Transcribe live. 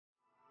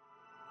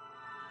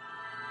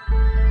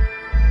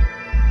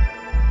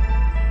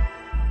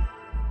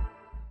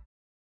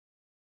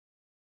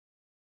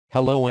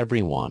Hello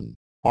everyone.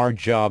 Our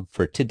job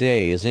for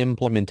today is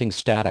implementing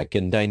static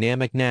and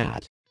dynamic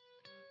NAT.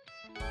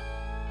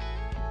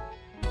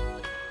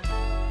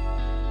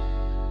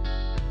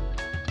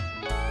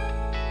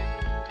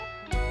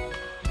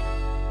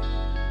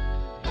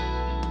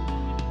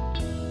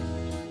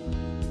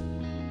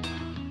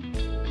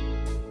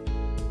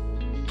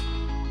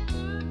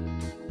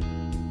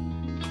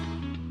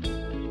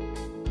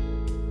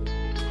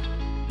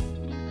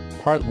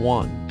 Part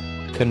 1.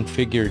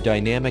 Configure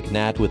dynamic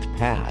NAT with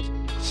PAT.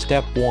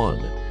 Step 1.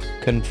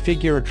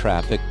 Configure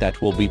traffic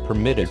that will be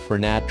permitted for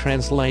NAT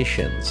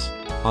translations.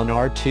 On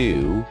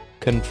R2,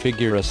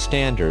 configure a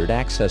standard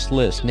access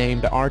list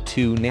named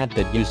R2 NAT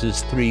that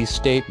uses 3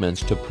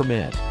 statements to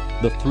permit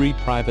the 3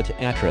 private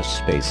address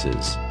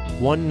spaces: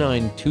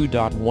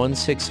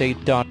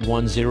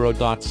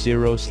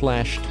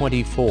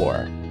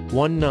 192.168.10.0/24,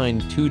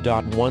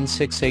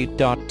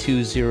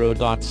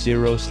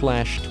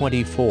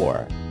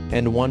 192.168.20.0/24,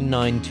 and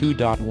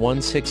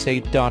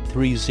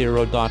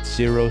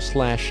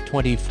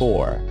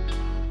 192.168.30.0/24.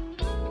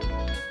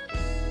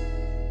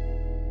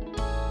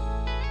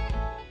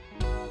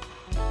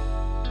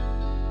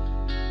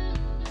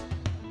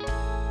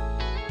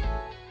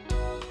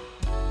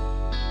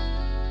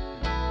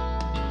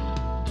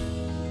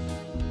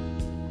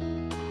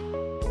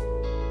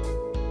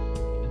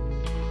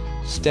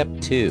 Step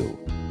 2.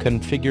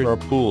 Configure a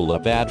pool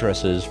of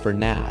addresses for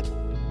NAT.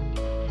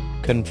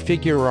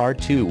 Configure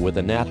R2 with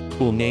a NAT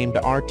pool named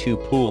R2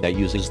 pool that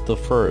uses the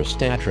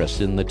first address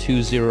in the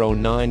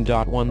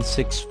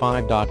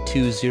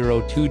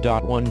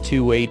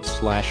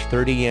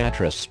 209.165.202.128/30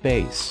 address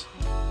space.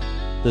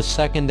 The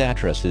second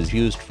address is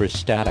used for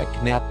static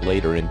NAT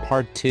later in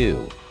Part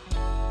 2.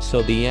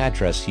 So the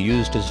address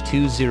used is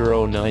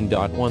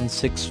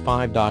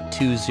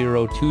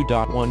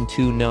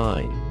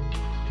 209.165.202.129.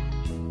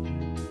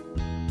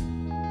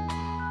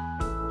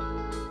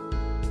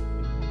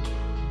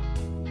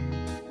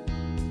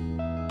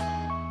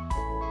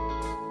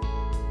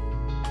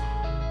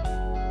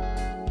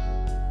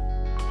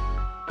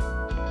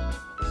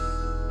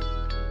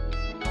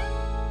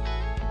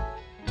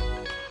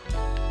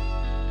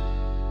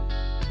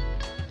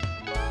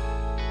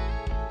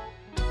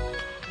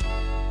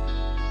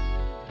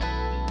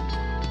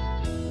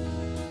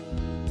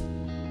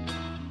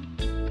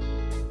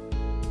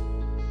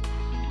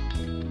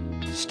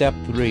 Step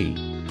 3.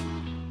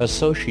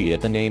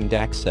 Associate the named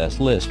access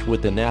list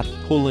with the NAT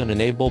pool and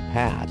enable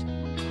PAT.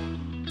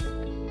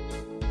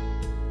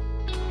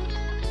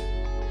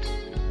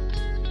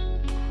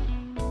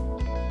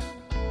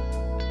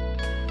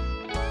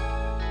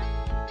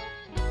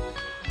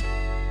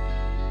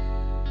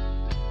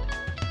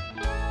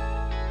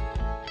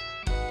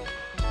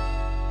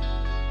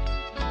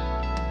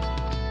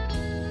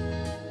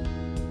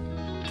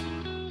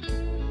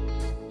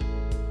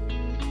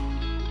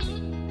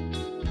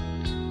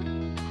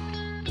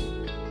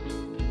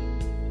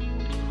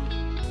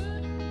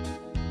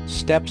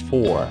 Step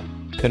 4.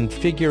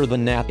 Configure the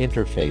NAT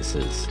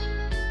interfaces.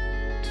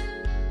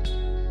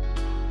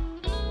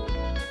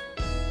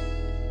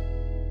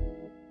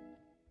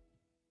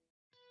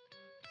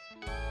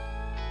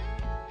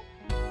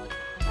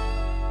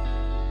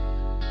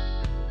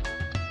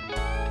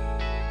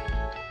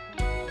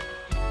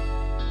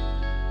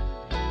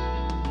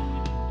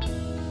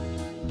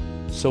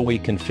 So we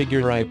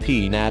configure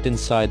IP NAT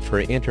inside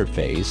for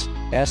interface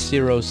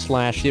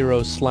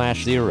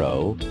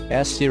S0/0/0,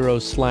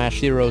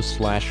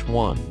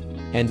 S0/0/1,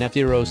 and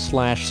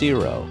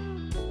F0/0.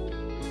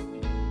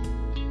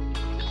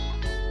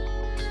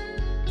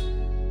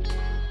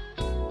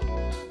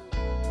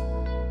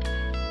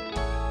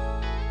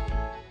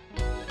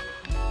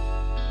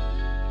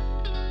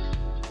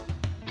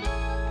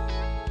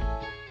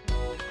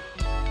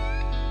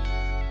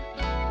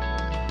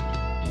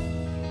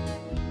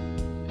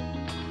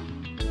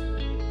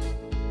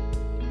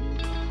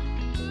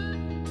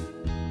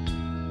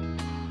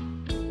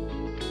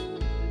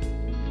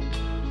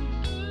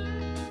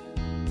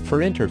 For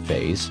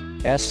interface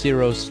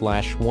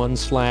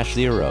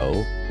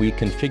S0/1/0, we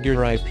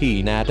configure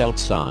IP NAT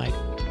outside.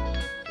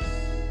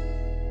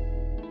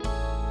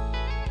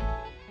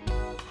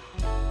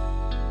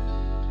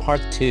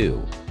 Part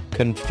 2.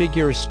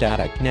 Configure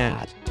static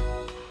NAT.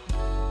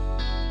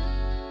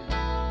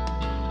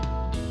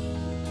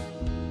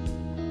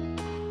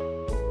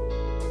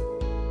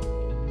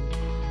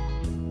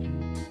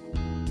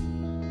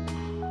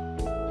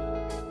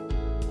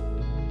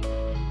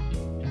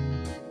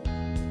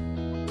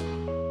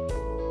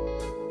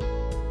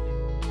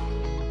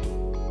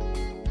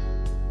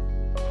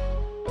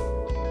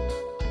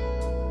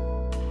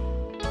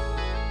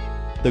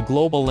 The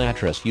global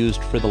address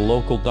used for the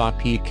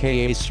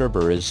local.pka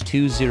server is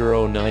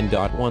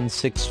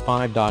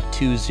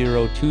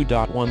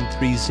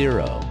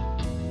 209.165.202.130.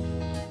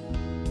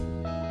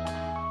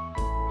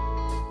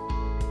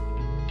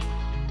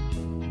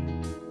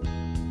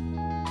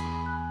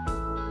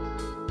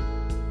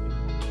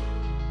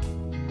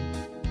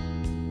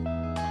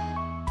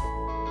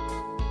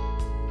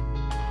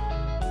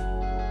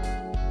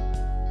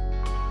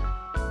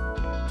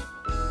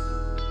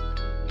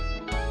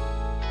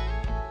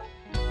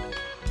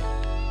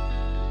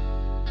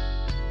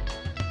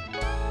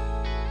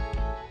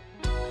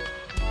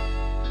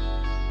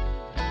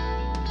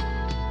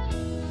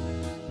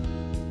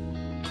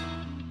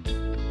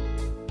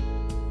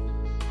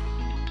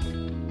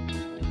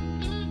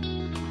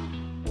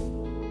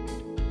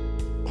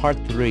 Part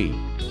 3.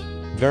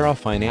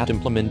 Verify NAT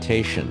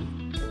implementation.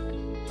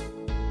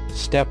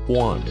 Step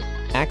 1.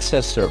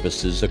 Access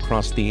services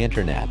across the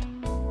Internet.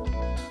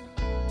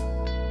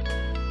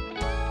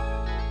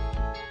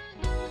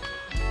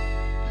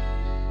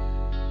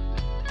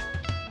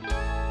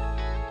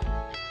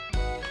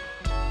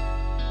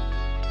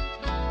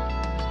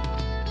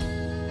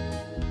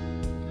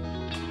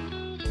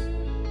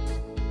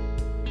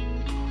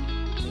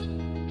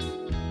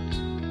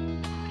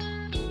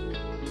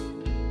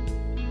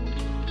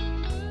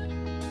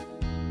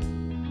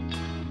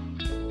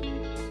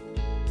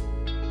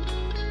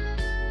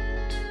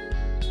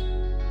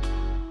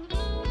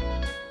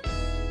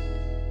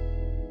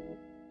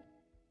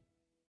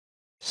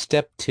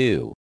 Step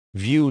 2.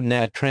 View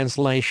NAT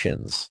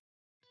translations.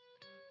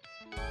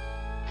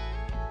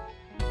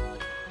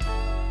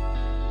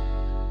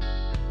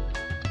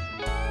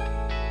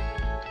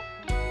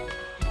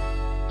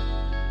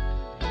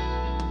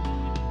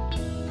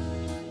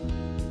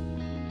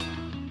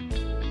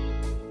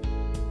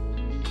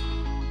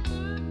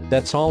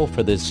 That's all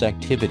for this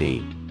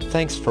activity.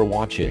 Thanks for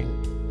watching.